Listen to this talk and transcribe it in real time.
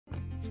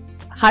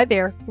Hi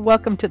there,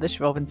 welcome to the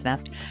Schwowin's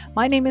Nest.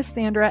 My name is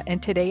Sandra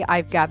and today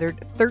I've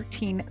gathered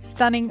 13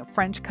 stunning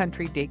French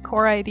country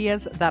decor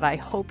ideas that I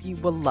hope you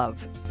will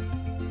love.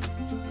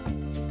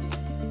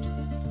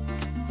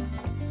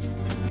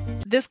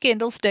 This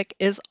candlestick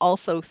is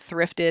also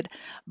thrifted,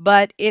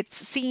 but it's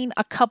seen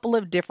a couple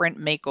of different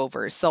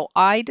makeovers. So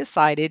I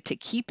decided to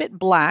keep it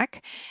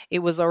black. It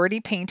was already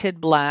painted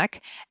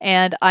black,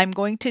 and I'm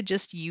going to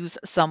just use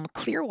some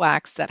clear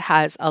wax that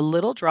has a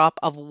little drop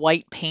of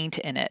white paint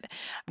in it.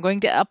 I'm going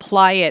to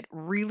apply it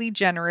really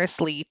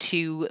generously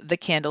to the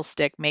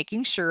candlestick,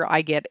 making sure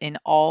I get in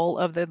all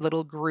of the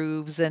little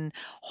grooves and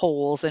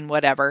holes and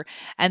whatever.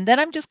 And then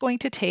I'm just going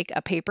to take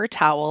a paper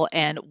towel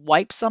and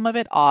wipe some of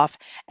it off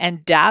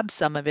and dab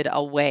some of it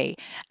away,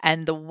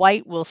 and the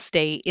white will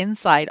stay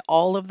inside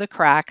all of the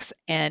cracks,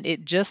 and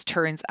it just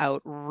turns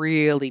out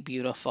really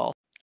beautiful.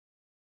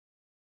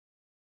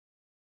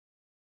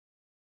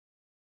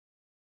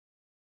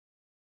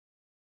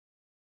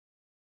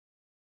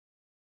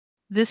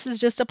 This is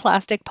just a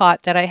plastic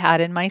pot that I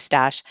had in my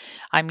stash.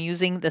 I'm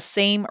using the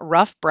same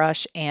rough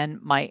brush and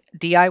my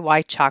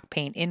DIY chalk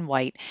paint in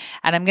white,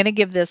 and I'm going to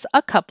give this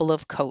a couple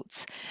of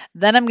coats.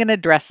 Then I'm going to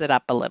dress it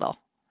up a little.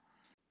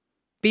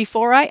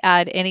 Before I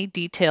add any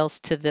details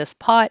to this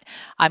pot,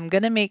 I'm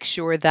going to make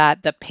sure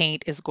that the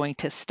paint is going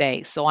to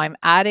stay. So I'm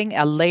adding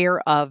a layer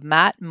of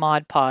matte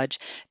Mod Podge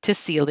to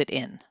seal it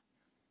in.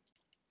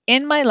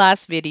 In my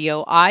last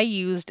video, I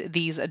used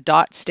these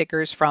dot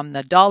stickers from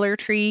the Dollar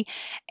Tree,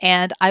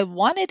 and I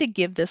wanted to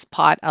give this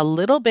pot a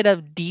little bit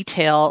of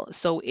detail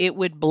so it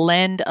would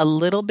blend a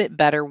little bit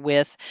better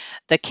with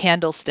the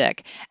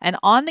candlestick. And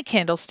on the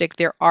candlestick,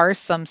 there are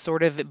some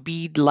sort of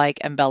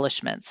bead-like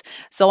embellishments.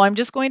 So I'm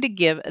just going to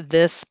give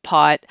this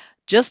pot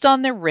just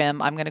on the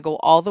rim. I'm going to go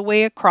all the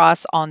way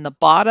across on the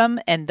bottom,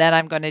 and then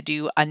I'm going to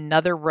do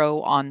another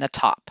row on the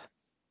top.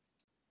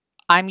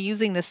 I'm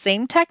using the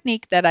same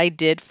technique that I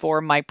did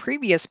for my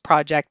previous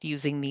project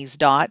using these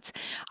dots.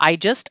 I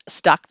just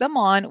stuck them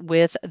on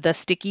with the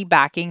sticky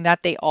backing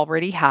that they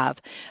already have,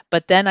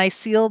 but then I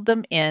sealed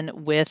them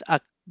in with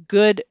a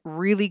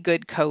really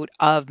good coat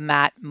of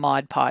matte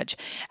Mod Podge,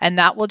 and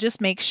that will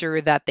just make sure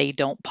that they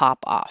don't pop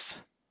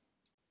off.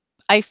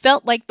 I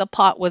felt like the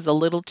pot was a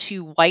little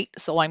too white,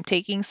 so I'm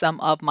taking some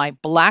of my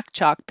black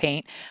chalk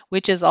paint,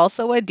 which is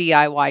also a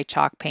DIY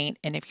chalk paint.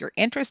 And if you're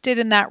interested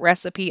in that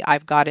recipe,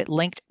 I've got it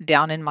linked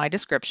down in my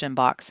description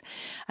box.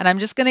 And I'm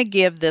just going to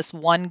give this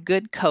one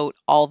good coat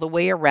all the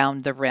way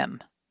around the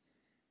rim.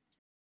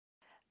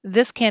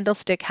 This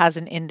candlestick has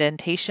an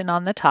indentation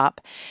on the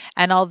top,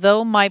 and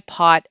although my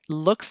pot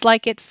looks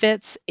like it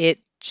fits,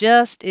 it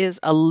just is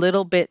a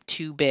little bit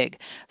too big.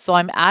 So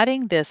I'm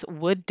adding this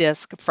wood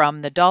disc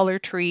from the Dollar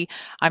Tree.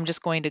 I'm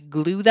just going to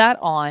glue that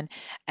on,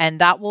 and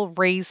that will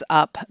raise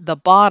up the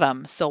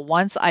bottom. So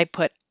once I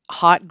put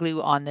hot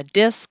glue on the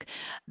disc,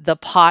 the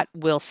pot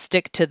will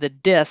stick to the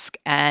disc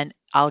and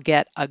I'll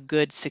get a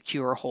good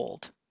secure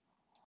hold.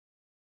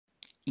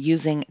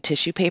 Using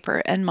tissue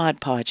paper and Mod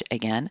Podge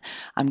again,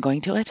 I'm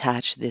going to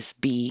attach this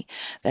bee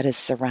that is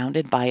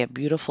surrounded by a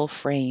beautiful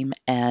frame,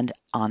 and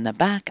on the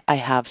back I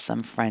have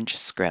some French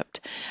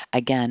script.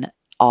 Again,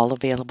 all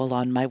available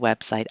on my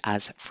website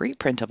as free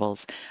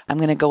printables. I'm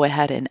going to go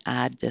ahead and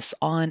add this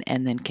on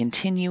and then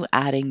continue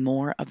adding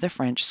more of the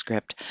French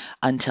script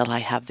until I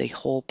have the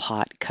whole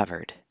pot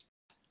covered.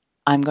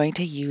 I'm going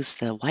to use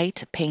the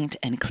white paint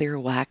and clear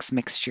wax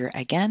mixture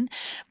again,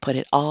 put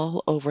it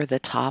all over the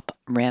top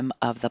rim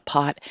of the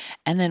pot,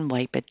 and then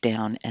wipe it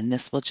down, and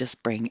this will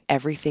just bring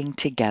everything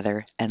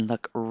together and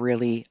look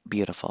really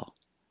beautiful.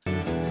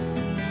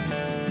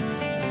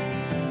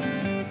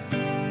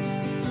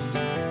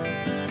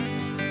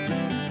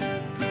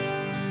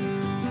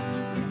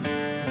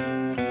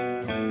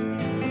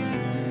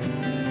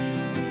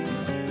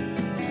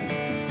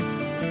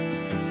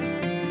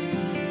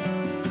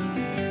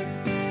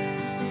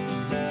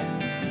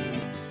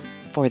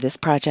 For this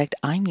project,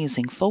 I'm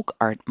using Folk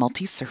Art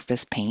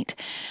Multisurface paint,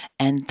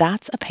 and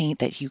that's a paint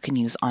that you can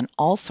use on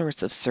all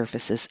sorts of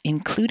surfaces,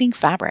 including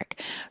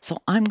fabric.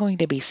 So I'm going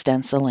to be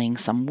stenciling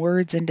some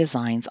words and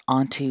designs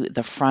onto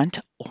the front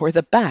or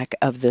the back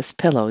of this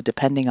pillow,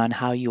 depending on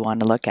how you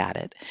want to look at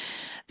it.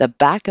 The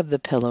back of the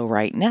pillow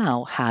right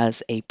now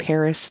has a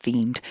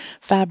Paris-themed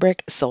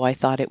fabric, so I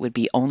thought it would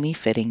be only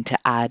fitting to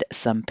add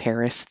some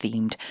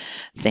Paris-themed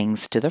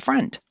things to the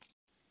front.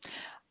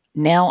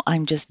 Now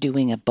I'm just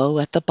doing a bow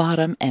at the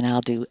bottom, and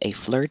I'll do a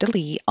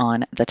fleur-de-lis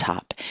on the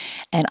top.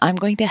 And I'm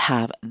going to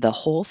have the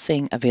whole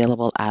thing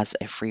available as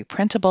a free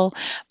printable,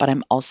 but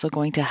I'm also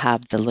going to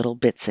have the little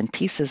bits and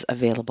pieces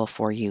available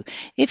for you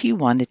if you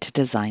wanted to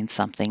design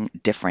something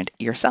different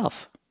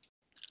yourself.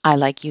 I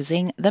like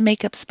using the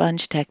makeup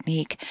sponge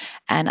technique,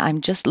 and I'm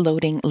just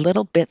loading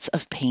little bits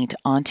of paint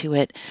onto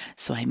it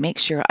so I make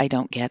sure I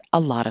don't get a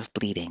lot of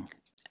bleeding.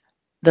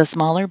 The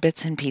smaller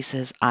bits and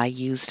pieces, I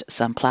used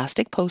some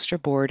plastic poster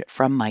board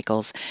from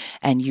Michaels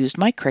and used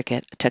my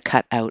Cricut to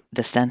cut out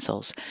the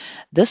stencils.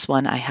 This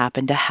one I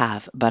happen to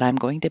have, but I'm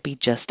going to be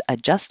just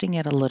adjusting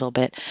it a little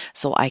bit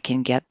so I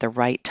can get the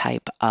right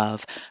type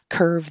of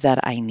curve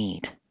that I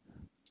need.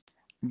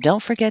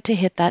 Don't forget to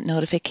hit that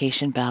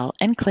notification bell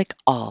and click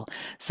all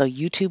so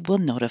YouTube will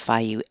notify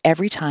you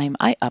every time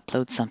I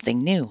upload something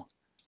new.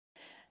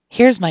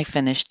 Here's my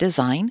finished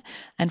design,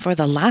 and for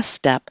the last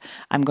step,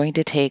 I'm going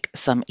to take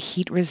some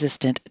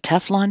heat-resistant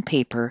Teflon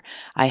paper.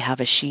 I have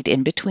a sheet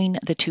in between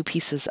the two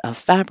pieces of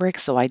fabric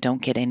so I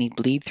don't get any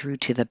bleed through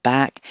to the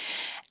back,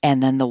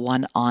 and then the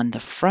one on the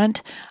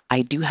front.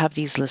 I do have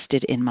these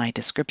listed in my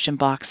description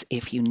box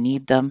if you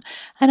need them,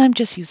 and I'm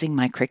just using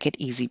my Cricut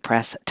Easy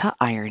Press to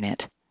iron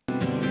it.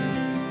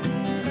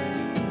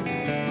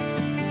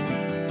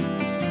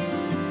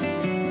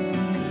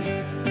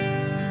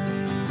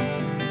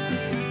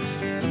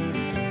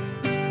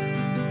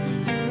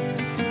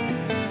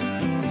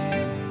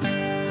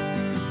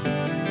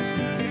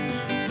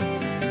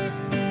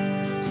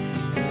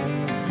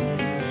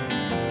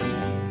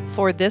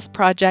 For this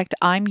project,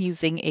 I'm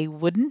using a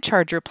wooden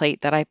charger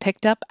plate that I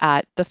picked up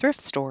at the thrift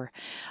store.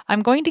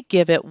 I'm going to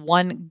give it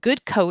one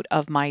good coat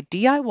of my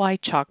DIY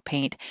chalk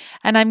paint,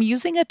 and I'm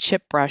using a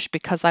chip brush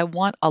because I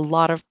want a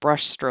lot of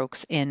brush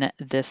strokes in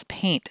this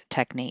paint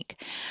technique.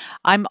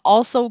 I'm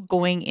also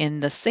going in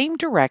the same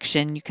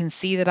direction. You can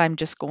see that I'm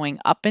just going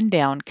up and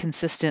down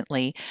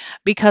consistently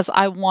because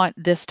I want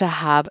this to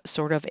have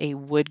sort of a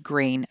wood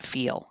grain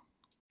feel.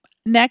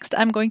 Next,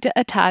 I'm going to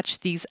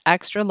attach these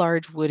extra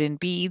large wooden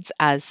beads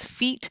as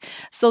feet,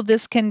 so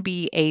this can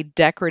be a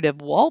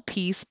decorative wall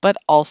piece, but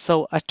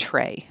also a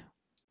tray.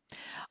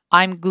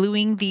 I'm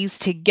gluing these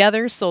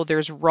together so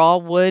there's raw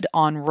wood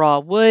on raw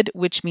wood,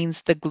 which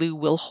means the glue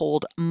will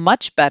hold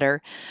much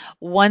better.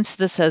 Once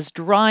this has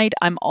dried,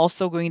 I'm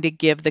also going to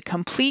give the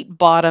complete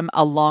bottom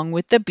along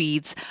with the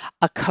beads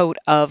a coat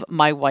of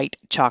my white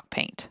chalk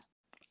paint.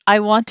 I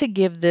want to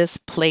give this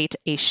plate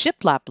a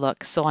shiplap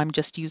look, so I'm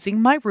just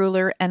using my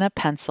ruler and a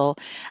pencil,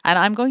 and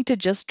I'm going to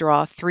just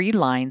draw 3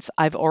 lines.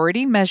 I've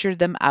already measured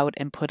them out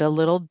and put a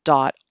little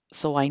dot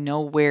so I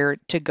know where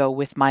to go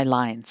with my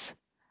lines.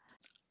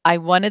 I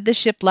wanted the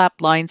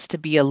shiplap lines to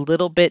be a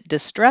little bit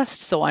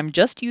distressed, so I'm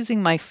just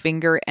using my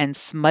finger and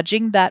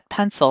smudging that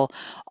pencil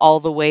all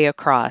the way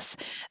across.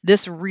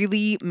 This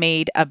really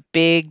made a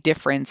big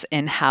difference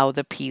in how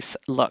the piece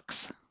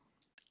looks.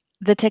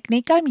 The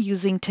technique I'm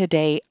using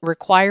today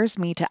requires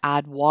me to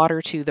add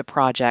water to the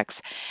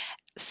projects.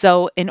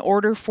 So in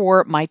order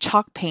for my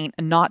chalk paint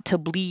not to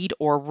bleed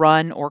or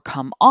run or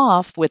come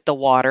off with the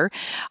water,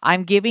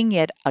 I'm giving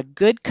it a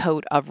good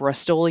coat of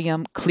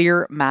Rust-Oleum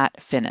clear matte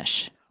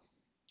finish.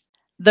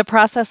 The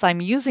process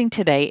I'm using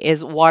today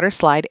is water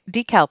slide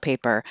decal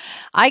paper.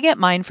 I get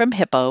mine from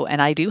Hippo,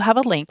 and I do have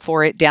a link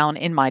for it down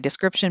in my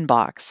description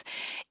box.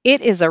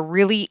 It is a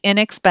really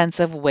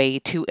inexpensive way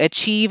to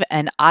achieve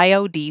an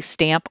IOD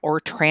stamp or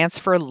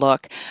transfer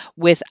look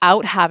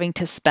without having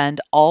to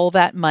spend all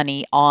that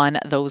money on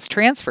those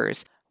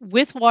transfers.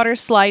 With water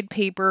slide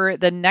paper,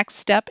 the next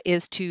step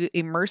is to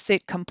immerse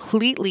it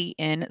completely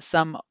in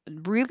some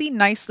really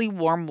nicely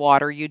warm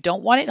water. You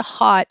don't want it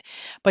hot,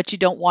 but you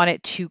don't want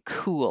it too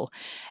cool.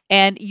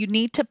 And you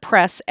need to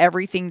press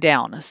everything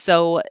down.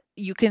 So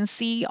you can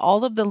see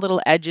all of the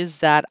little edges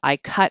that I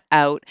cut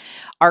out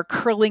are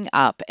curling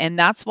up. And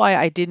that's why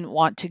I didn't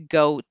want to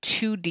go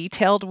too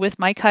detailed with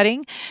my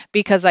cutting,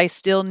 because I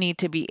still need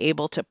to be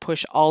able to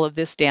push all of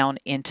this down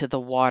into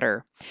the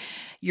water.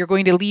 You're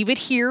going to leave it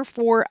here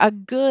for a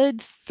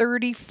good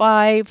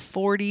 35,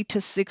 40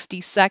 to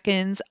 60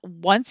 seconds.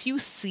 Once you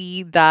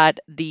see that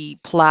the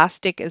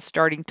plastic is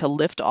starting to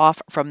lift off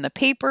from the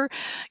paper,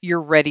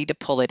 you're ready to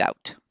pull it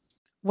out.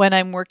 When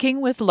I'm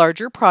working with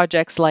larger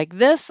projects like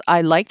this,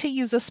 I like to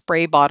use a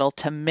spray bottle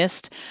to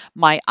mist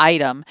my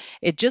item.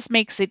 It just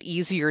makes it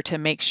easier to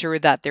make sure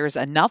that there's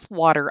enough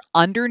water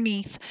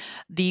underneath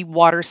the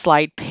water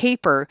slide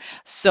paper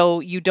so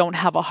you don't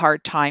have a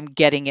hard time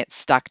getting it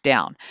stuck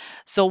down.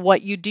 So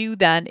what you do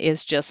then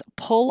is just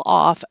pull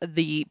off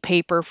the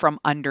paper from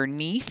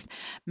underneath.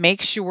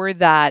 Make sure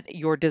that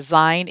your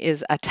design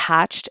is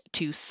attached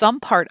to some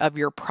part of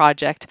your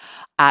project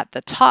at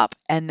the top,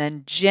 and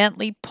then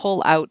gently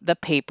pull out the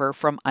paper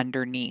from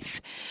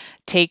underneath.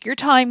 Take your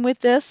time with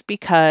this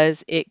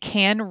because it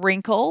can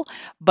wrinkle,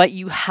 but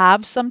you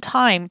have some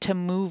time to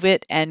move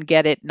it and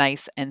get it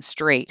nice and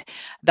straight.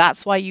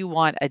 That's why you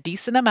want a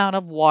decent amount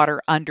of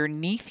water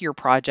underneath your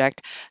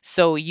project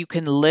so you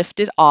can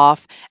lift it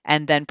off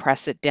and then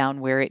press it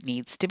down where it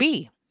needs to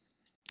be.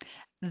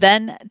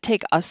 Then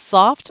take a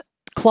soft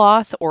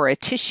cloth or a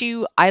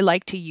tissue. I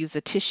like to use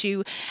a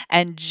tissue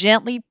and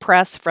gently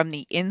press from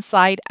the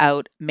inside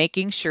out,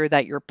 making sure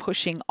that you're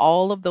pushing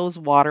all of those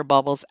water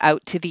bubbles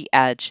out to the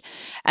edge.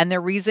 And the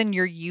reason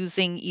you're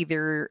using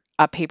either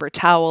a paper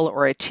towel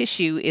or a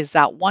tissue is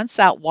that once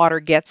that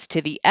water gets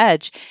to the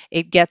edge,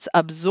 it gets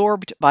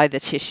absorbed by the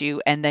tissue,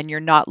 and then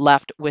you're not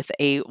left with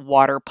a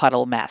water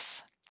puddle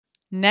mess.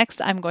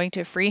 Next, I'm going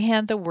to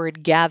freehand the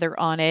word gather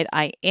on it.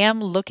 I am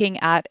looking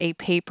at a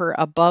paper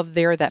above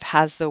there that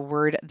has the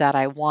word that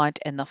I want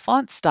and the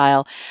font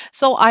style,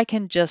 so I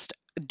can just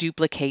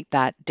duplicate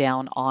that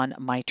down on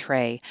my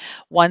tray.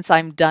 Once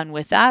I'm done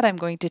with that, I'm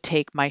going to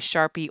take my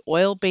Sharpie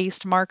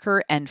oil-based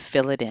marker and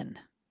fill it in.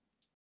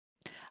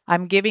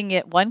 I'm giving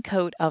it one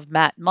coat of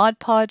matte Mod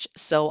Podge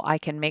so I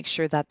can make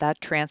sure that that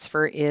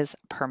transfer is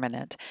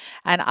permanent.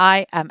 And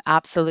I am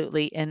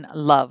absolutely in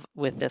love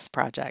with this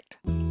project.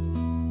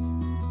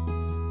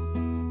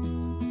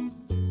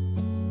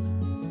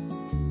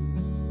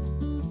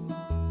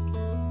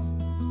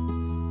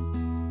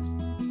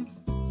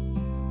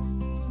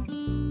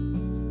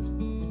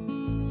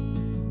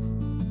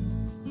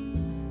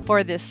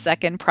 For this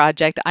second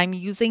project, I'm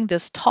using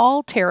this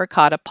tall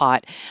terracotta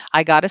pot.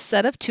 I got a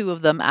set of 2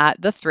 of them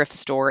at the thrift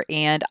store,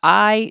 and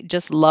I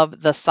just love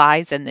the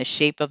size and the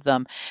shape of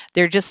them.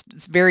 They're just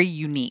very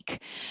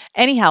unique.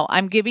 Anyhow,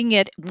 I'm giving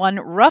it one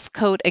rough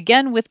coat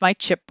again with my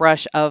chip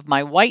brush of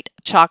my white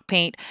chalk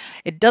paint.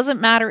 It doesn't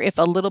matter if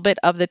a little bit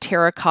of the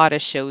terracotta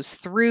shows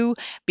through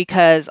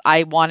because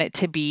I want it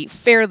to be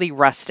fairly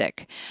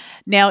rustic.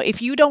 Now,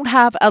 if you don't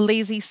have a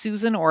Lazy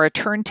Susan or a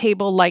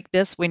turntable like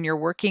this when you're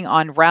working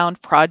on round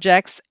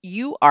projects,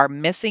 you are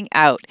missing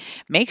out.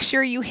 Make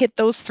sure you hit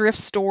those thrift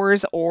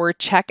stores or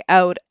check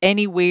out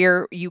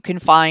anywhere you can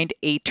find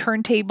a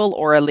turntable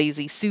or a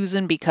Lazy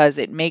Susan because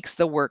it makes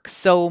the work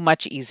so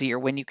much easier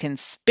when you can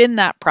spin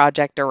that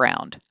project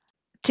around.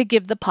 To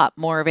give the pot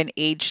more of an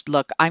aged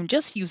look, I'm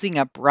just using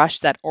a brush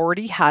that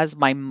already has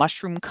my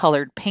mushroom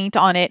colored paint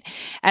on it,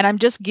 and I'm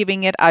just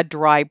giving it a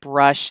dry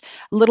brush,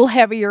 a little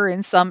heavier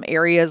in some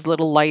areas, a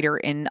little lighter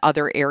in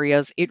other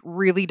areas. It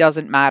really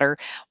doesn't matter.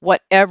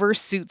 Whatever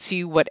suits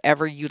you,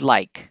 whatever you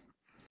like.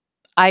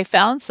 I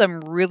found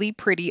some really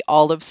pretty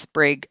olive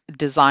sprig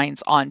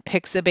designs on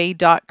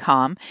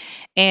Pixabay.com,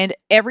 and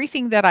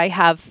everything that I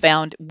have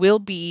found will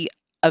be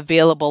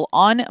available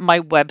on my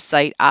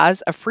website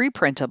as a free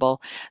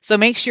printable. So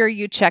make sure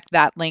you check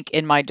that link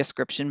in my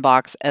description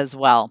box as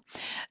well.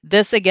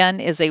 This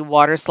again is a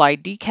water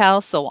slide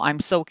decal, so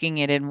I'm soaking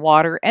it in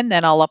water and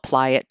then I'll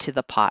apply it to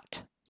the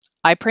pot.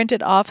 I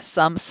printed off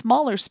some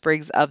smaller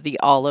sprigs of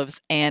the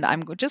olives and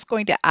I'm just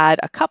going to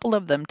add a couple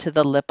of them to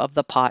the lip of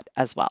the pot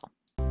as well.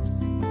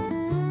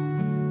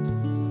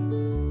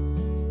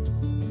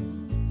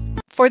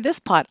 For this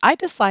pot, I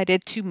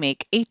decided to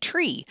make a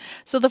tree.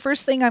 So the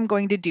first thing I'm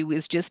going to do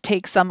is just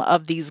take some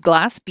of these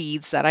glass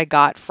beads that I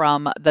got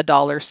from the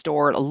dollar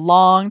store a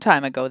long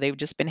time ago. They've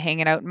just been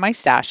hanging out in my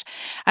stash.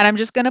 And I'm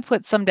just going to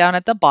put some down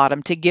at the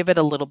bottom to give it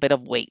a little bit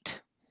of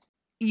weight.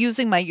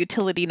 Using my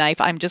utility knife,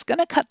 I'm just going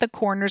to cut the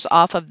corners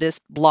off of this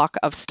block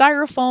of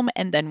styrofoam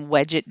and then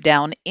wedge it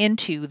down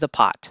into the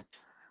pot.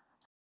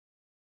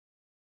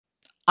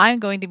 I'm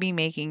going to be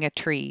making a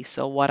tree.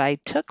 So what I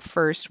took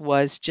first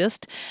was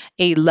just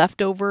a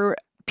leftover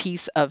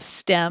piece of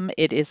stem.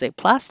 It is a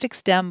plastic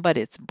stem, but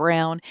it's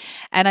brown.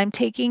 And I'm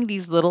taking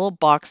these little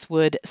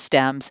boxwood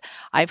stems.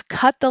 I've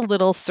cut the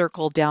little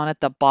circle down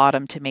at the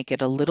bottom to make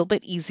it a little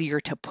bit easier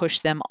to push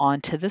them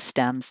onto the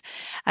stems.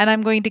 And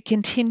I'm going to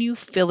continue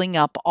filling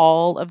up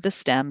all of the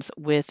stems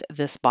with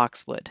this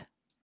boxwood.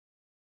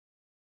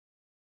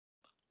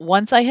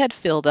 Once I had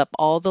filled up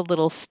all the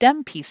little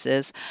stem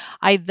pieces,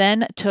 I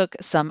then took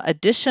some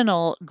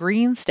additional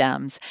green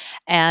stems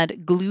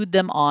and glued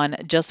them on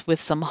just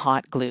with some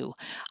hot glue.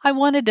 I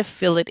wanted to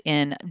fill it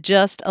in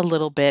just a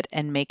little bit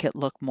and make it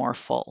look more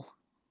full.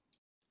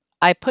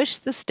 I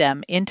pushed the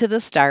stem into the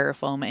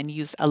styrofoam and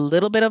used a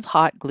little bit of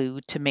hot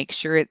glue to make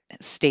sure it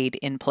stayed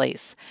in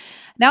place.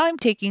 Now I'm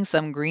taking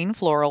some green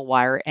floral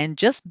wire and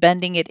just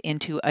bending it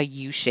into a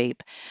U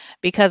shape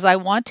because I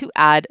want to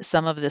add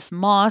some of this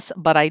moss,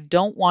 but I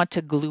don't want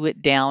to glue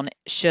it down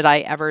should I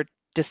ever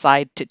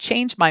decide to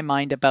change my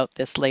mind about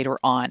this later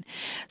on.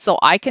 So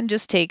I can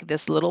just take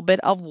this little bit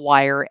of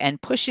wire and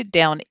push it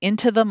down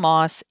into the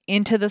moss,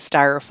 into the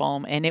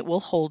styrofoam, and it will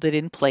hold it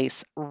in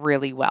place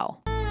really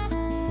well.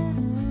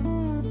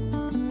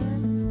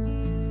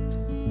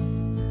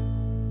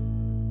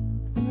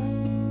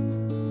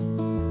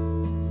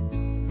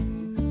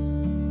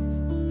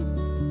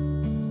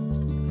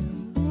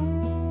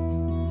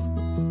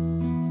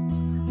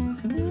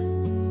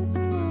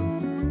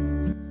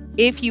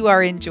 If you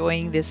are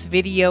enjoying this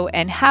video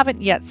and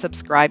haven't yet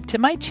subscribed to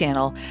my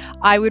channel,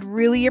 I would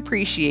really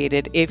appreciate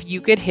it if you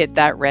could hit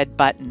that red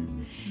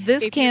button.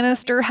 This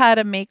canister had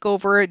a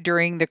makeover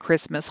during the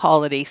Christmas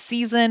holiday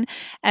season,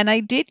 and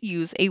I did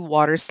use a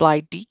water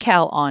slide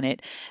decal on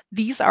it.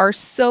 These are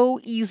so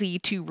easy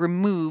to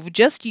remove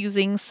just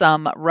using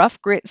some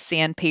rough grit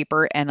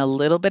sandpaper and a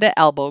little bit of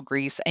elbow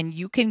grease, and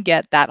you can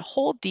get that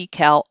whole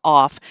decal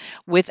off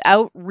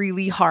without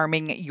really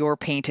harming your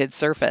painted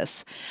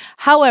surface.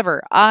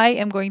 However, I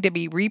am going to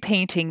be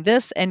repainting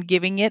this and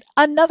giving it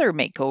another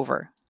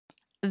makeover.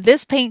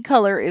 This paint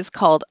color is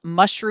called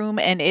Mushroom,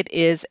 and it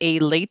is a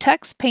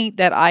latex paint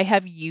that I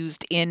have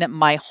used in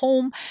my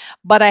home,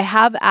 but I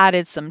have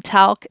added some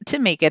talc to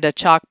make it a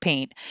chalk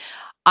paint.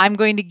 I'm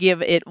going to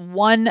give it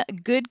one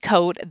good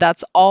coat.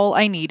 That's all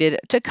I needed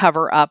to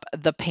cover up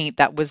the paint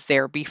that was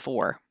there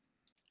before.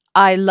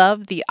 I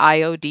love the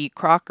IOD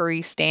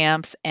crockery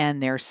stamps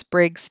and their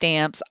sprig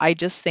stamps. I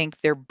just think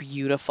they're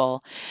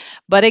beautiful.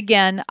 But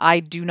again, I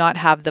do not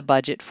have the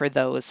budget for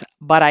those,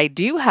 but I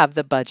do have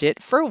the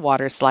budget for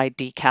water slide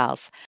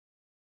decals.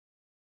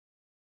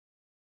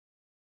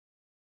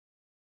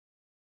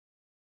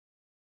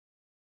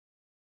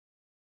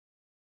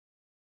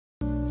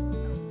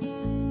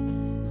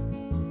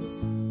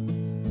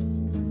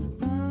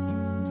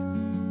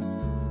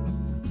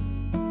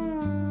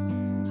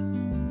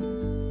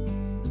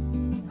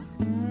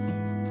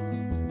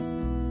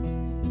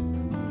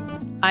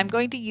 I'm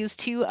going to use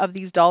two of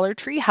these Dollar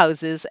Tree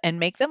houses and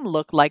make them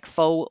look like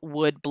faux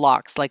wood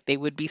blocks, like they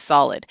would be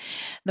solid.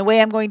 The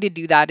way I'm going to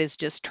do that is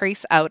just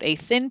trace out a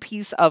thin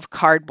piece of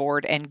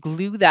cardboard and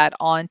glue that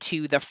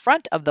onto the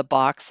front of the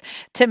box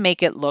to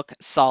make it look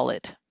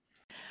solid.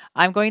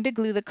 I'm going to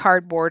glue the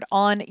cardboard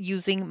on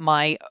using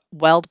my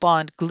Weld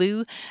Bond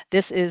glue.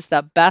 This is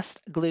the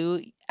best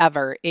glue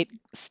ever. It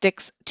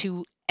sticks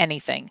to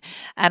anything.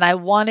 And I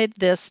wanted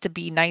this to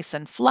be nice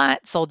and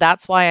flat, so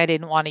that's why I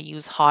didn't want to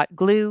use hot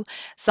glue.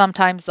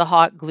 Sometimes the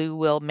hot glue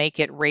will make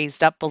it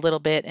raised up a little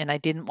bit, and I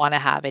didn't want to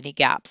have any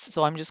gaps.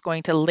 So I'm just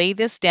going to lay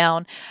this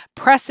down,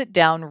 press it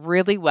down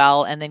really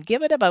well, and then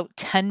give it about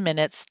 10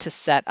 minutes to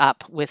set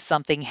up with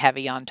something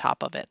heavy on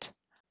top of it.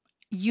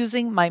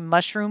 Using my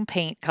mushroom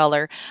paint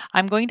color,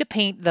 I'm going to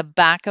paint the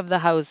back of the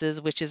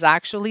houses, which is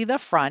actually the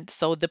front,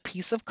 so the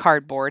piece of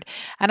cardboard,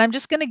 and I'm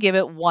just going to give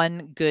it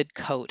one good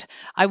coat.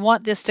 I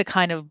want this to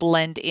kind of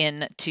blend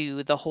in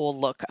to the whole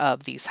look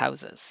of these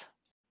houses.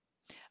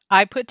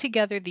 I put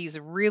together these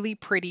really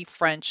pretty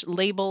French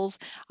labels.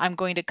 I'm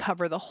going to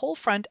cover the whole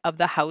front of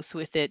the house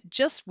with it,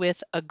 just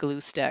with a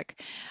glue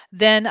stick.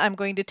 Then I'm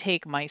going to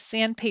take my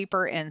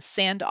sandpaper and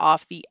sand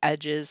off the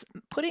edges,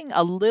 putting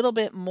a little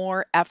bit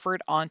more effort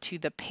onto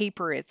the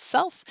paper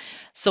itself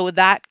so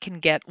that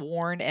can get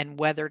worn and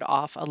weathered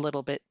off a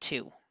little bit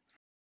too.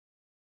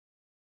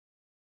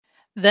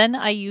 Then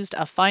I used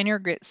a finer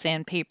grit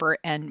sandpaper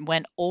and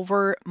went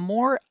over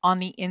more on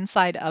the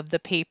inside of the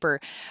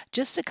paper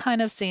just to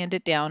kind of sand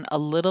it down a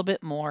little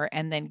bit more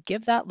and then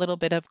give that little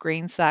bit of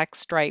grain sack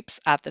stripes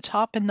at the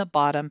top and the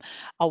bottom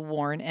a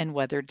worn and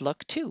weathered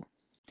look too.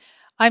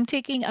 I'm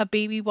taking a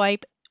baby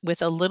wipe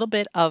with a little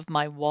bit of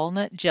my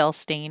walnut gel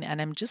stain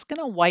and I'm just going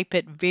to wipe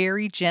it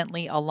very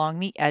gently along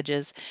the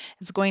edges.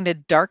 It's going to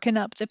darken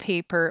up the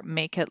paper,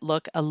 make it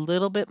look a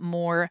little bit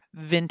more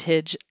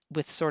vintage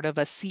with sort of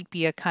a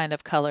sepia kind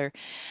of color.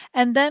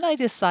 And then I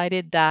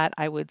decided that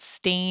I would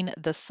stain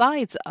the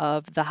sides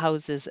of the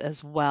houses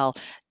as well,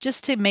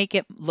 just to make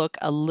it look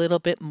a little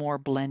bit more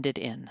blended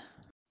in.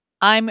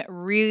 I'm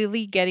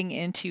really getting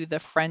into the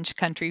French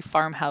country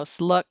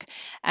farmhouse look,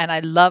 and I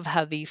love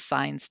how these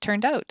signs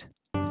turned out.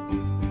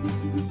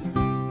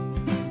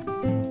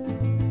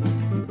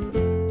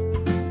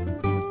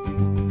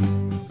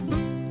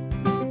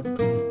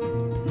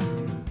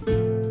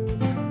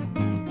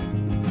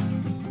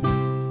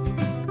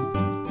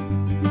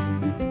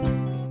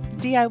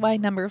 DIY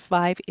number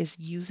 5 is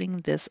using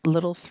this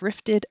little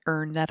thrifted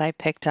urn that I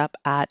picked up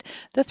at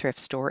the thrift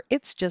store.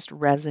 It's just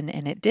resin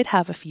and it did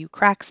have a few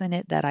cracks in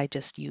it that I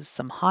just used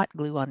some hot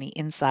glue on the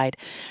inside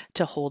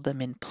to hold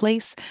them in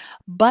place.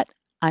 But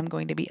I'm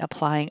going to be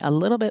applying a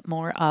little bit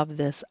more of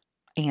this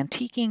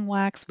antiquing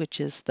wax, which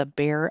is the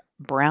bare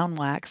brown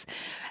wax,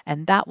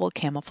 and that will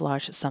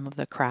camouflage some of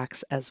the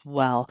cracks as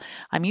well.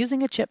 I'm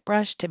using a chip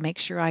brush to make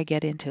sure I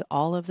get into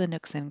all of the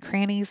nooks and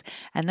crannies,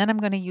 and then I'm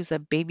going to use a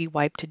baby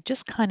wipe to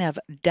just kind of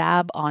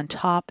dab on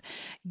top,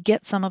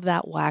 get some of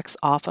that wax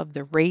off of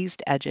the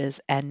raised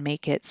edges and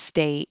make it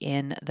stay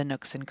in the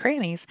nooks and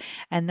crannies,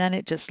 and then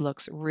it just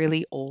looks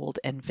really old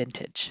and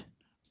vintage.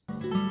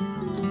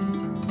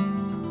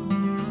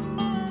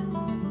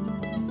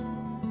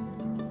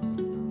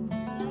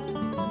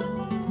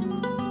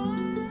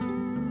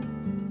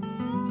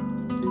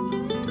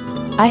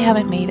 I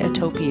haven't made a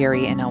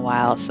topiary in a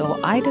while, so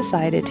I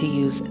decided to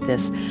use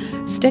this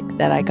stick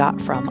that I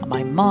got from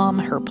my mom.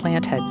 Her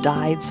plant had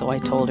died, so I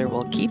told her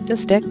we'll keep the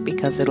stick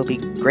because it'll be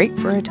great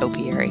for a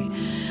topiary.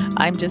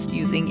 I'm just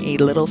using a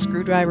little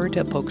screwdriver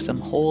to poke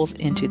some holes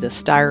into the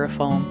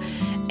styrofoam,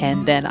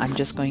 and then I'm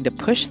just going to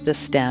push the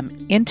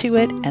stem into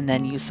it and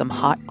then use some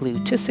hot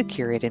glue to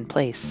secure it in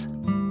place.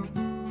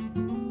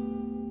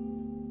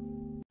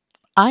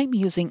 I'm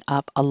using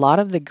up a lot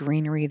of the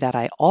greenery that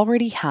I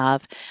already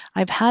have.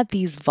 I've had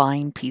these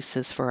vine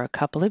pieces for a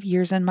couple of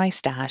years in my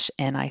stash,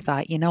 and I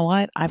thought, you know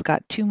what, I've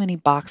got too many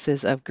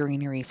boxes of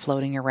greenery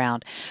floating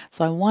around.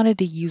 So I wanted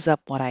to use up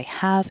what I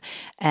have,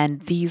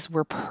 and these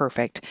were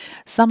perfect.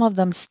 Some of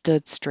them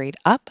stood straight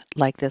up,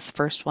 like this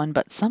first one,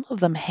 but some of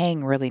them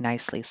hang really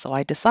nicely. So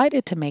I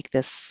decided to make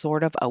this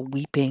sort of a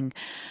weeping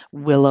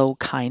willow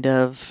kind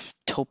of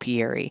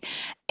topiary.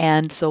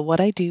 And so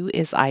what I do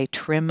is I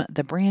trim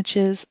the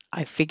branches,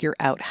 I figure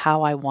out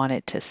how I want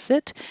it to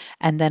sit,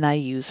 and then I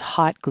use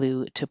hot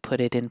glue to put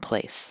it in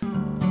place.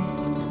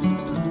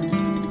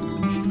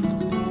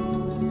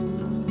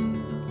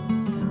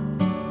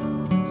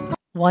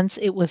 Once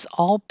it was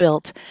all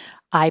built,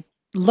 I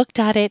looked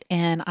at it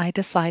and I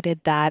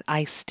decided that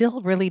I still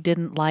really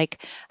didn't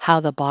like how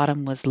the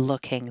bottom was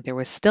looking. There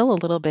was still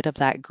a little bit of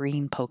that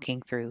green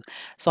poking through.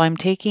 So I'm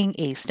taking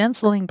a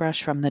stenciling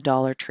brush from the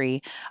Dollar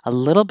Tree, a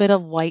little bit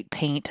of white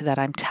paint that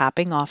I'm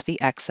tapping off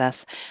the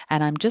excess,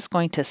 and I'm just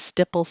going to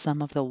stipple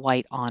some of the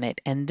white on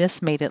it. And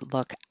this made it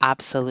look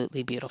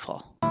absolutely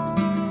beautiful.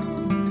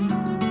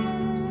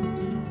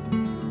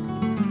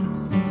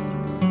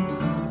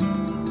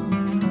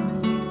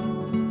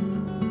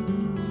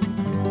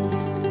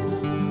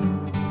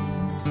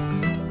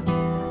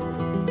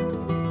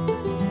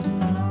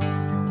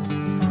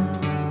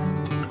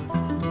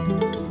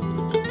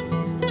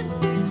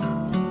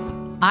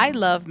 I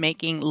love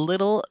making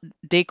little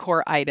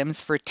decor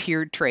items for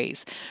tiered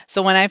trays.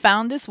 So when I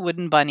found this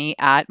wooden bunny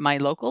at my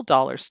local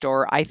dollar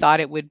store, I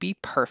thought it would be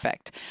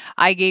perfect.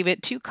 I gave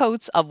it 2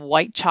 coats of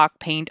white chalk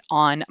paint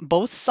on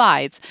both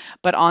sides,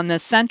 but on the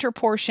center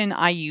portion,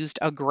 I used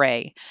a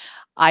gray.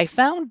 I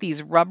found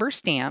these rubber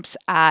stamps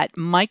at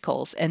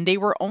Michael's and they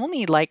were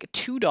only like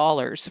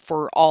 $2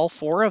 for all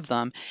 4 of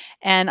them.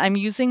 And I'm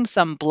using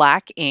some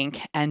black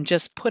ink and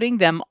just putting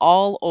them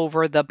all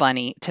over the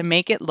bunny to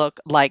make it look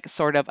like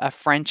sort of a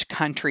French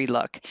country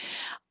look.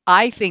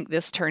 I think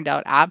this turned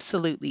out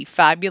absolutely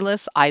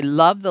fabulous. I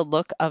love the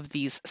look of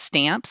these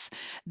stamps.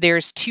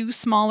 There's 2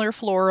 smaller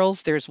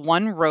florals, there's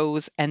 1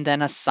 rose, and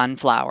then a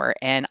sunflower.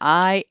 And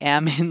I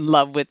am in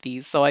love with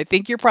these. So I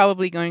think you're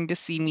probably going to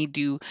see me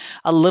do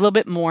a little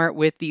bit more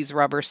with these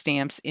rubber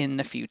stamps in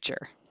the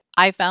future.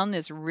 I found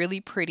this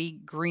really pretty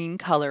green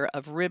color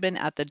of ribbon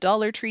at the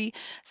Dollar Tree,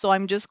 so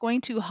I'm just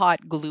going to hot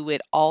glue it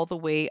all the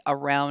way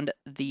around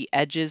the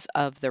edges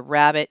of the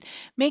rabbit,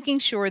 making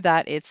sure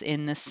that it's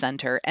in the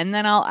center, and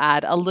then I'll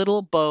add a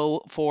little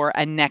bow for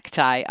a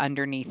necktie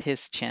underneath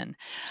his chin.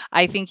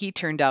 I think he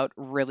turned out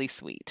really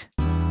sweet.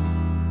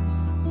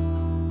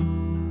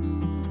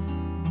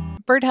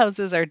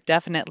 Birdhouses are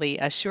definitely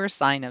a sure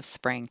sign of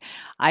spring.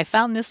 I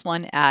found this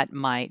one at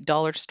my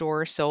dollar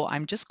store, so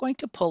I'm just going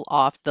to pull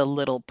off the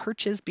little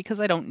perches because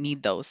I don't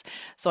need those.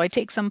 So I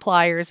take some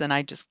pliers and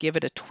I just give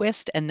it a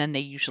twist and then they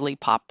usually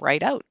pop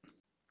right out.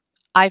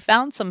 I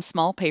found some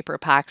small paper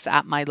packs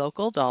at my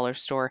local dollar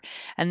store,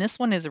 and this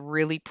one is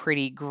really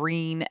pretty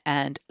green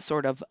and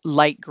sort of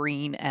light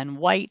green and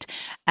white,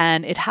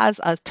 and it has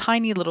a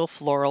tiny little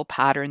floral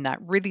pattern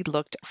that really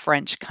looked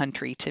French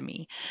country to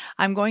me.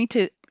 I'm going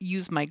to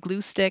use my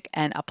glue stick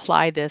and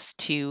apply this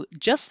to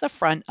just the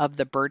front of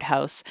the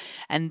birdhouse,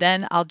 and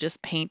then I'll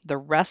just paint the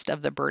rest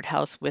of the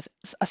birdhouse with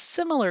a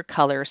similar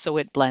color so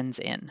it blends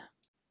in.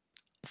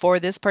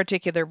 For this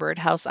particular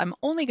birdhouse, I'm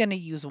only going to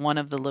use one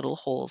of the little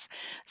holes.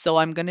 So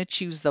I'm going to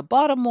choose the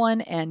bottom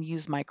one and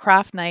use my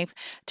craft knife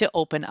to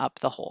open up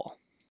the hole.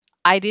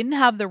 I didn't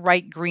have the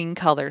right green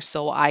color,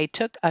 so I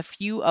took a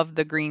few of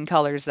the green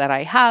colors that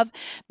I have,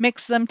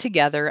 mixed them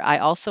together. I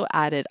also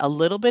added a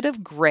little bit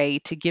of gray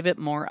to give it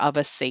more of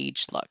a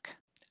sage look.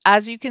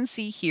 As you can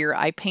see here,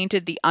 I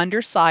painted the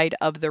underside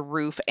of the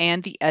roof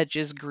and the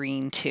edges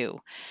green too.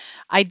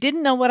 I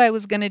didn't know what I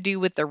was going to do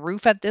with the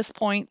roof at this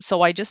point,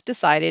 so I just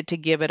decided to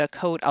give it a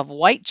coat of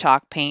white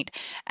chalk paint,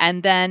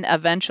 and then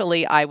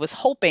eventually I was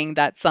hoping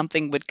that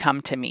something would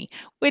come to me,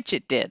 which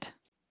it did.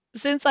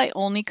 Since I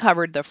only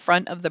covered the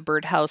front of the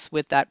birdhouse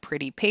with that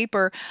pretty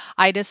paper,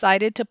 I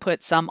decided to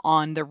put some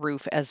on the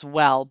roof as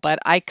well, but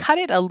I cut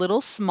it a little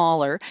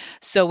smaller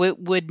so it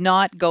would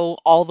not go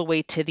all the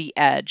way to the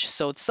edge,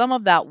 so some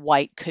of that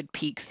white could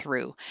peek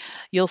through.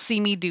 You'll see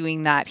me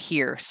doing that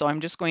here, so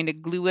I'm just going to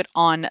glue it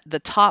on the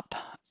top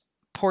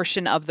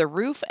portion of the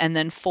roof and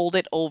then fold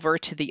it over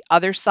to the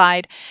other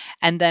side,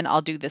 and then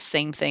I'll do the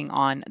same thing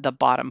on the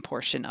bottom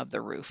portion of the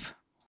roof.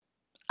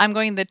 I'm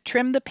going to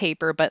trim the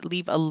paper but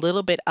leave a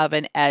little bit of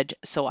an edge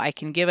so I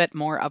can give it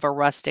more of a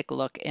rustic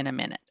look in a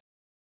minute.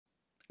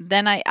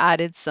 Then I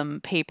added some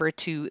paper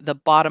to the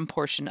bottom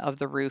portion of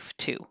the roof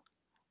too.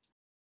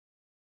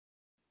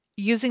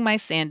 Using my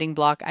sanding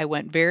block, I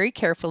went very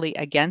carefully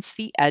against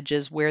the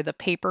edges where the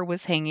paper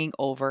was hanging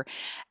over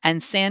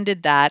and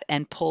sanded that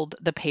and pulled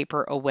the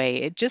paper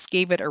away. It just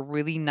gave it a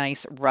really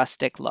nice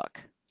rustic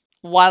look.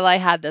 While I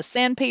had the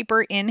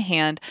sandpaper in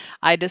hand,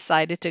 I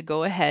decided to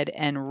go ahead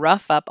and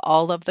rough up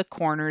all of the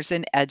corners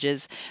and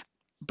edges,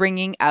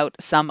 bringing out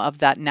some of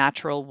that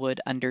natural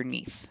wood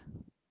underneath.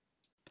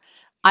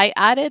 I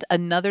added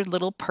another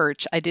little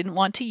perch. I didn't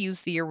want to use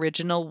the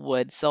original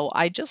wood, so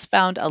I just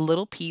found a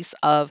little piece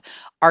of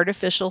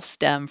artificial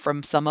stem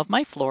from some of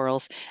my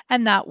florals,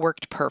 and that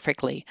worked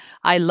perfectly.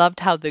 I loved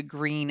how the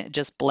green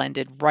just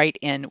blended right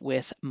in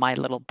with my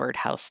little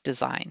birdhouse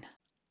design.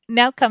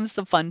 Now comes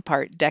the fun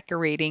part,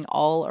 decorating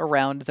all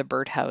around the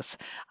birdhouse.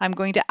 I'm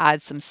going to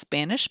add some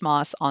Spanish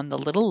moss on the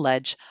little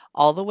ledge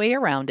all the way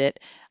around it.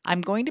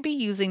 I'm going to be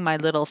using my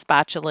little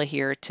spatula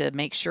here to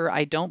make sure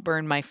I don't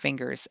burn my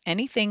fingers.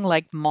 Anything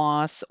like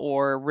moss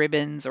or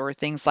ribbons or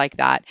things like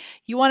that,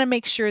 you want to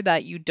make sure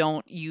that you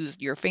don't use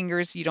your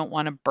fingers. You don't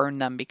want to burn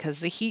them because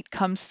the heat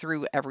comes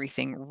through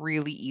everything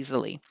really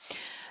easily.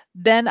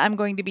 Then I'm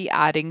going to be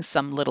adding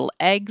some little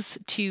eggs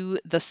to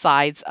the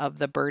sides of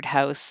the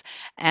birdhouse,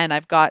 and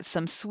I've got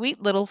some sweet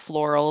little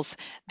florals.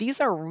 These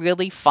are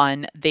really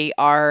fun. They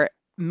are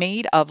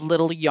made of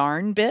little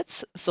yarn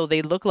bits, so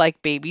they look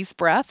like baby's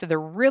breath. They're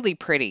really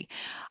pretty.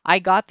 I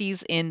got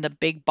these in the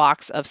big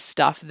box of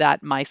stuff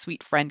that my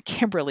sweet friend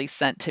Kimberly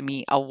sent to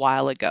me a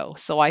while ago,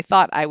 so I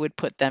thought I would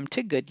put them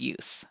to good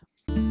use.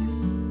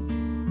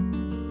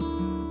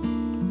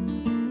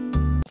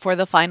 For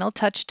the final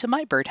touch to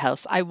my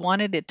birdhouse, I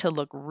wanted it to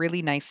look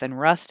really nice and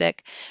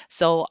rustic.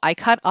 So I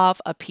cut off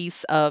a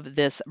piece of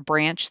this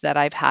branch that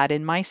I've had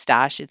in my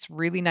stash. It's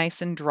really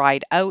nice and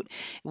dried out.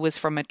 It was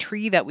from a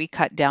tree that we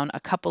cut down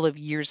a couple of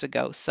years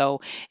ago.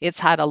 So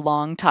it's had a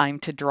long time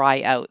to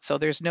dry out. So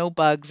there's no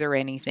bugs or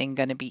anything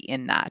going to be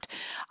in that.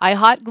 I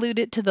hot glued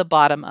it to the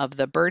bottom of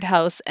the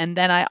birdhouse, and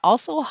then I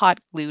also hot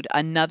glued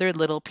another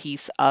little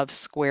piece of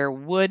square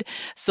wood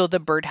so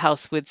the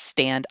birdhouse would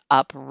stand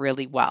up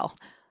really well.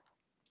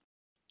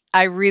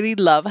 I really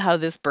love how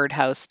this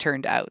birdhouse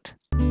turned out.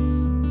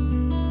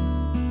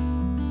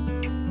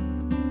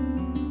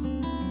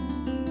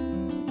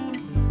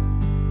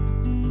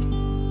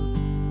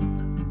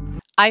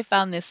 I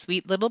found this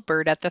sweet little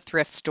bird at the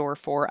thrift store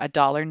for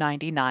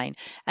 $1.99,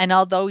 and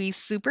although he's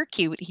super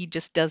cute, he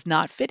just does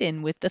not fit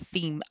in with the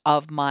theme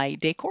of my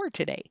decor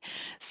today.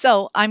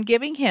 So I'm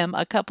giving him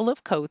a couple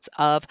of coats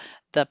of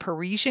the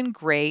Parisian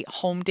Gray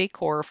Home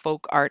Decor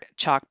Folk Art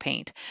Chalk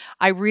Paint.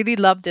 I really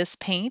love this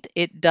paint.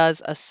 It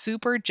does a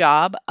super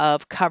job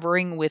of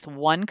covering with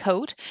one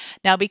coat.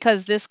 Now,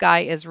 because this guy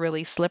is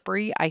really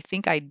slippery, I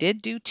think I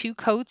did do 2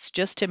 coats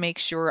just to make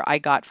sure I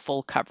got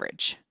full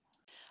coverage.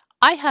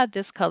 I had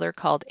this color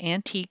called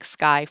Antique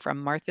Sky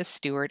from Martha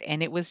Stewart,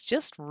 and it was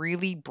just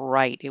really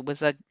bright. It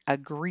was a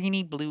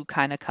greeny blue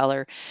kind of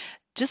color,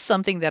 just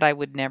something that I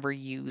would never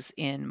use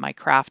in my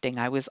crafting.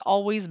 I was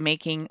always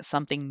making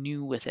something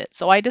new with it.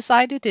 So I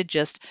decided to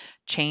just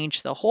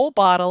change the whole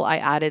bottle. I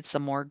added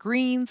some more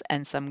greens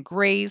and some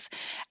grays,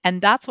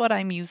 and that's what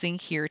I'm using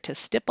here to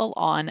stipple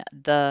on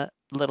the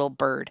little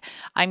bird.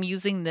 I'm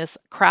using this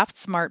Craft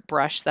Smart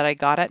brush that I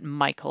got at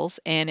Michael's,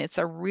 and it's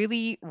a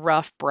really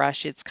rough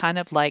brush. It's kind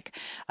of like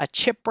a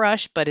chip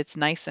brush, but it's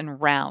nice and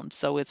round,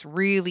 so it's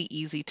really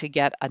easy to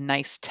get a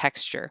nice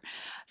texture.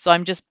 So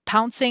I'm just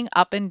pouncing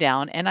up and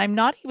down, and I'm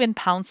not even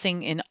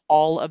pouncing in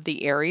all of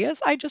the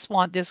areas. I just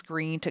want this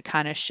green to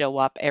kind of show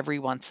up every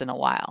once in a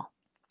while.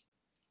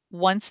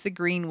 Once the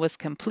green was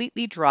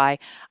completely dry,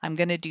 I'm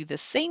going to do the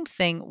same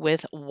thing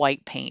with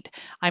white paint.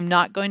 I'm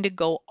not going to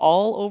go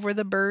all over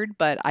the bird,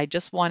 but I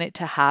just want it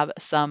to have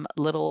some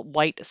little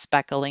white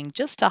speckling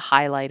just to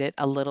highlight it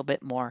a little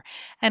bit more.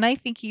 And I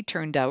think he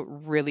turned out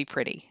really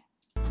pretty.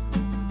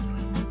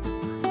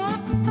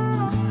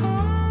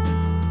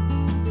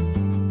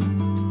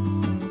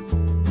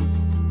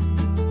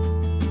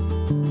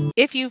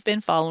 If you've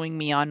been following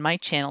me on my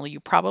channel, you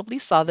probably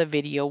saw the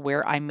video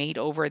where I made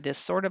over this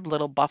sort of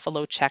little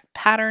buffalo check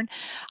pattern.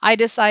 I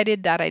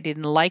decided that I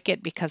didn't like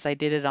it because I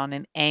did it on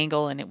an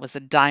angle and it was a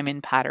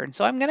diamond pattern.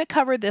 So I'm going to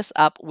cover this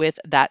up with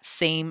that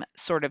same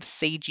sort of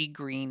sagey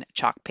green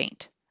chalk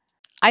paint.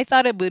 I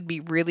thought it would be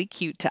really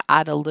cute to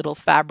add a little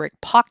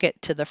fabric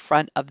pocket to the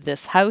front of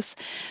this house.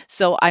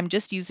 So I'm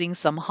just using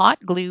some hot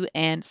glue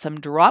and some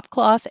drop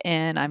cloth,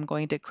 and I'm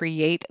going to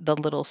create the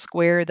little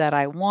square that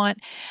I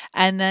want,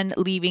 and then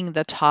leaving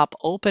the top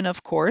open,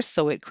 of course,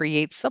 so it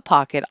creates the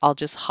pocket. I'll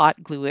just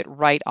hot glue it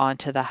right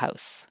onto the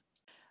house.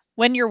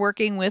 When you're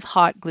working with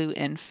hot glue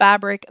and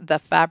fabric, the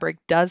fabric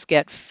does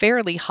get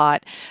fairly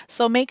hot,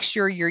 so make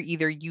sure you're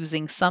either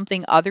using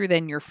something other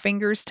than your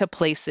fingers to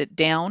place it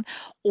down,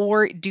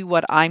 or do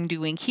what I'm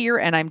doing here,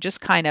 and I'm just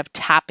kind of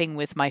tapping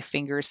with my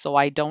fingers so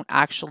I don't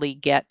actually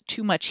get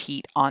too much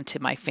heat onto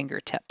my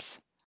fingertips.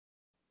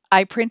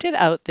 I printed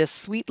out this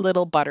sweet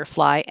little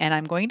butterfly, and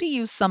I'm going to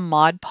use some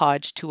Mod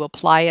Podge to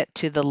apply it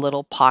to the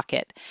little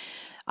pocket.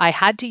 I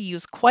had to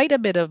use quite a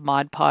bit of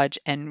Mod Podge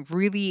and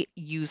really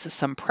use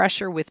some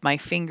pressure with my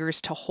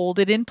fingers to hold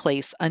it in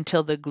place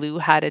until the glue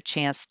had a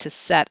chance to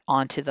set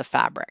onto the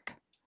fabric.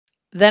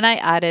 Then I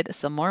added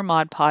some more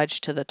Mod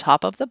Podge to the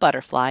top of the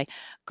butterfly,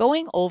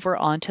 going over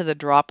onto the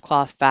drop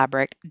cloth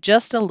fabric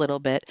just a little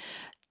bit.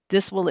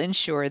 This will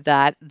ensure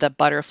that the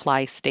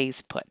butterfly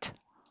stays put.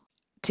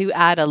 To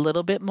add a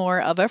little bit more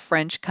of a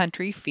French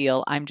country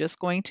feel, I'm just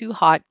going to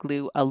hot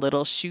glue a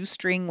little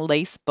shoestring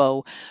lace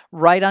bow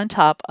right on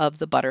top of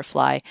the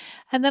butterfly.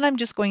 And then I'm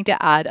just going to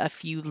add a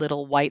few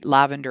little white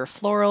lavender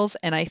florals,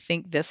 and I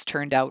think this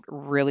turned out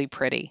really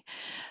pretty.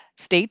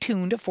 Stay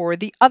tuned for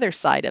the other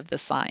side of the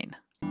sign.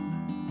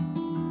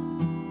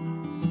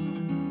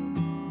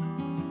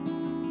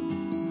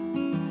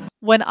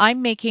 When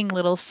I'm making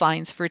little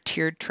signs for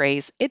tiered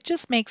trays, it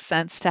just makes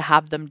sense to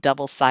have them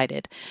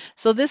double-sided.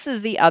 So this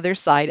is the other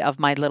side of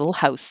my little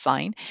house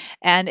sign,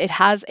 and it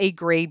has a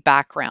gray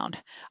background.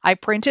 I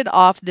printed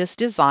off this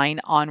design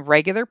on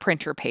regular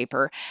printer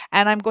paper,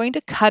 and I'm going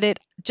to cut it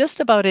just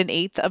about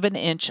 1/8 of an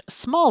inch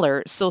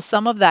smaller so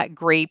some of that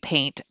gray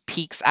paint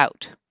peeks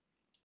out.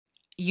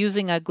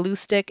 Using a glue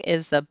stick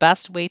is the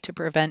best way to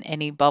prevent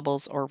any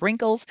bubbles or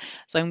wrinkles.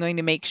 So I'm going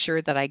to make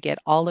sure that I get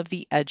all of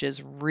the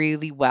edges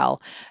really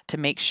well to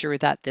make sure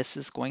that this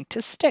is going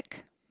to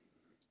stick.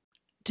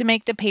 To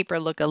make the paper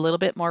look a little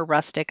bit more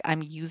rustic,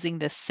 I'm using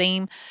the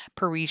same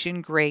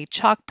Parisian gray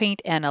chalk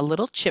paint and a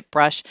little chip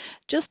brush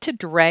just to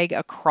drag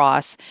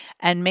across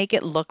and make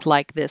it look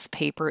like this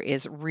paper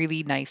is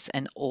really nice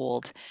and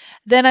old.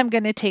 Then I'm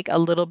going to take a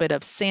little bit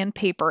of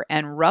sandpaper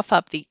and rough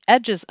up the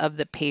edges of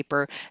the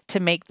paper to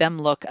make them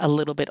look a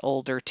little bit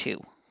older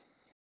too.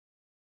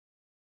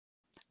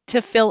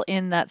 To fill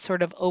in that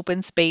sort of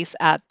open space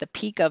at the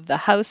peak of the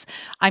house,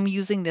 I'm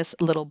using this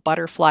little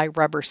butterfly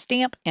rubber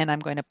stamp, and I'm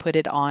going to put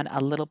it on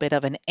a little bit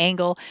of an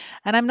angle,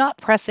 and I'm not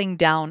pressing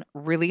down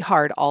really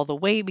hard all the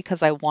way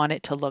because I want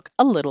it to look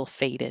a little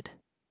faded.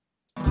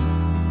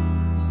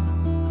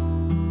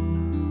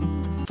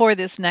 For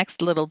this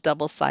next little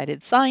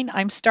double-sided sign,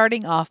 I'm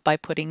starting off by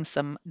putting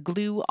some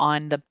glue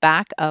on the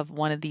back of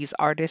one of these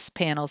artist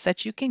panels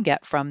that you can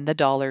get from the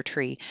Dollar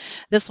Tree.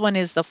 This one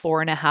is the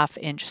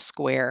 4.5-inch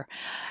square.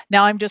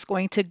 Now I'm just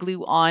going to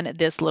glue on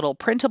this little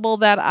printable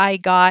that I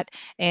got,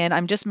 and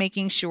I'm just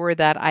making sure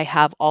that I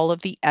have all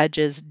of the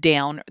edges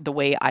down the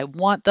way I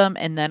want them,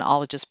 and then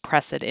I'll just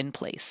press it in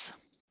place.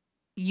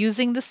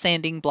 Using the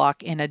sanding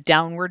block in a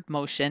downward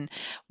motion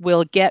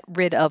will get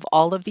rid of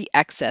all of the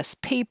excess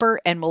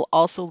paper and will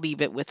also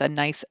leave it with a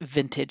nice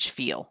vintage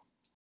feel.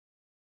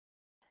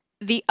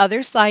 The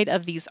other side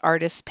of these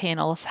artist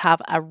panels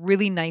have a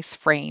really nice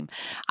frame.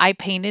 I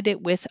painted it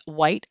with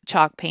white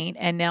chalk paint,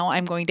 and now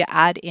I'm going to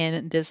add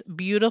in this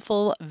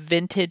beautiful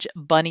vintage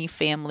bunny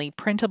family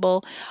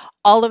printable.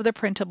 All of the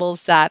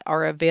printables that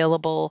are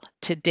available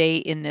today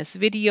in this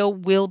video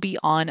will be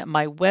on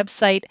my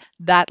website.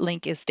 That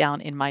link is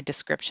down in my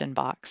description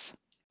box.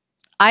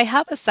 I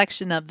have a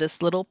section of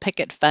this little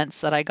picket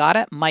fence that I got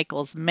at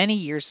Michael's many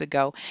years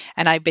ago,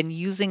 and I've been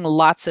using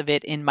lots of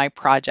it in my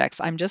projects.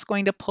 I'm just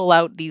going to pull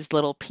out these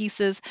little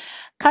pieces,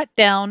 cut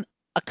down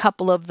a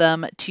couple of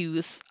them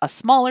to a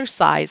smaller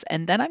size,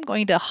 and then I'm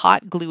going to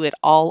hot glue it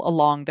all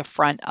along the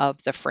front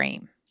of the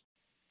frame.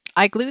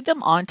 I glued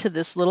them onto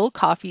this little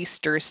coffee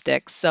stir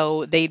stick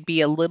so they'd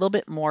be a little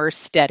bit more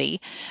steady,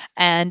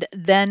 and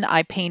then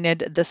I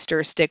painted the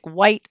stir stick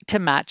white to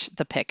match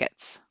the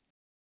pickets.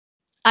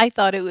 I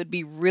thought it would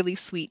be really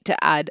sweet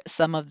to add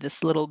some of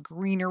this little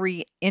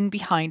greenery in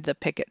behind the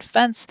picket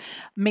fence,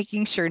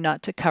 making sure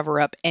not to cover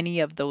up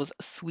any of those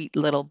sweet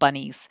little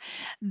bunnies.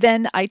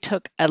 Then I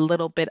took a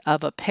little bit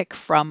of a pick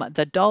from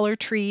the Dollar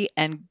Tree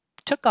and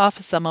took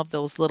off some of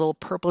those little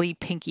purpley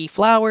pinky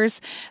flowers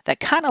that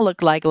kind of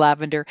look like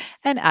lavender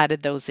and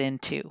added those in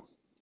too.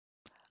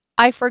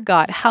 I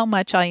forgot how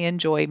much I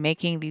enjoy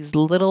making these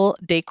little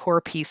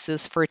decor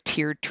pieces for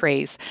tiered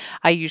trays.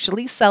 I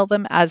usually sell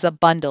them as a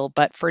bundle,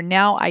 but for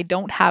now I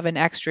don't have an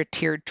extra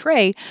tiered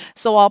tray,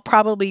 so I'll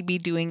probably be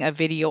doing a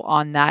video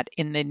on that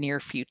in the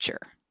near future.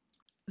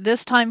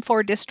 This time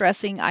for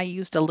distressing, I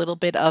used a little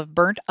bit of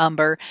burnt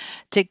umber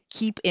to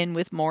keep in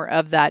with more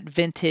of that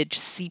vintage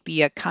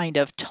sepia kind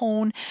of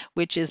tone,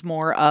 which is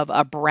more of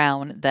a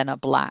brown than a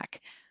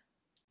black.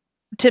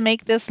 To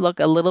make this look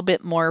a little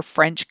bit more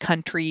French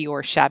country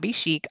or shabby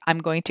chic, I'm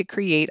going to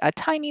create a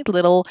tiny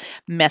little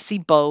messy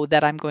bow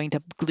that I'm going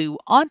to glue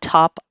on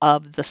top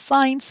of the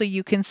sign so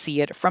you can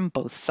see it from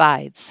both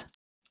sides.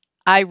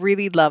 I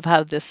really love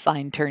how this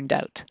sign turned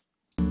out.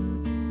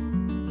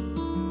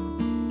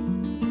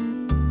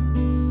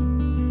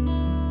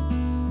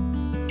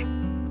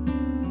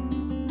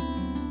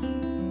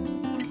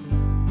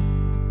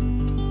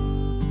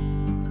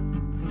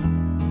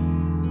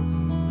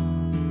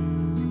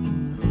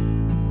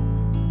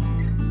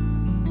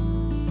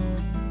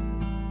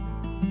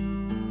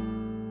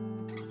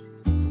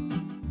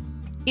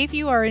 If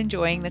you are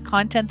enjoying the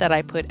content that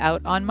I put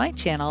out on my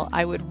channel,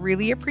 I would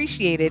really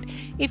appreciate it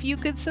if you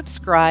could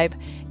subscribe,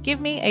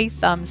 give me a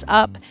thumbs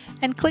up,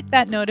 and click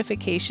that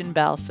notification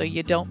bell so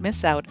you don't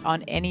miss out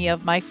on any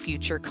of my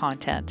future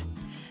content.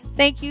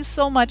 Thank you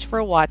so much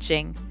for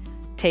watching.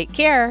 Take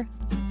care.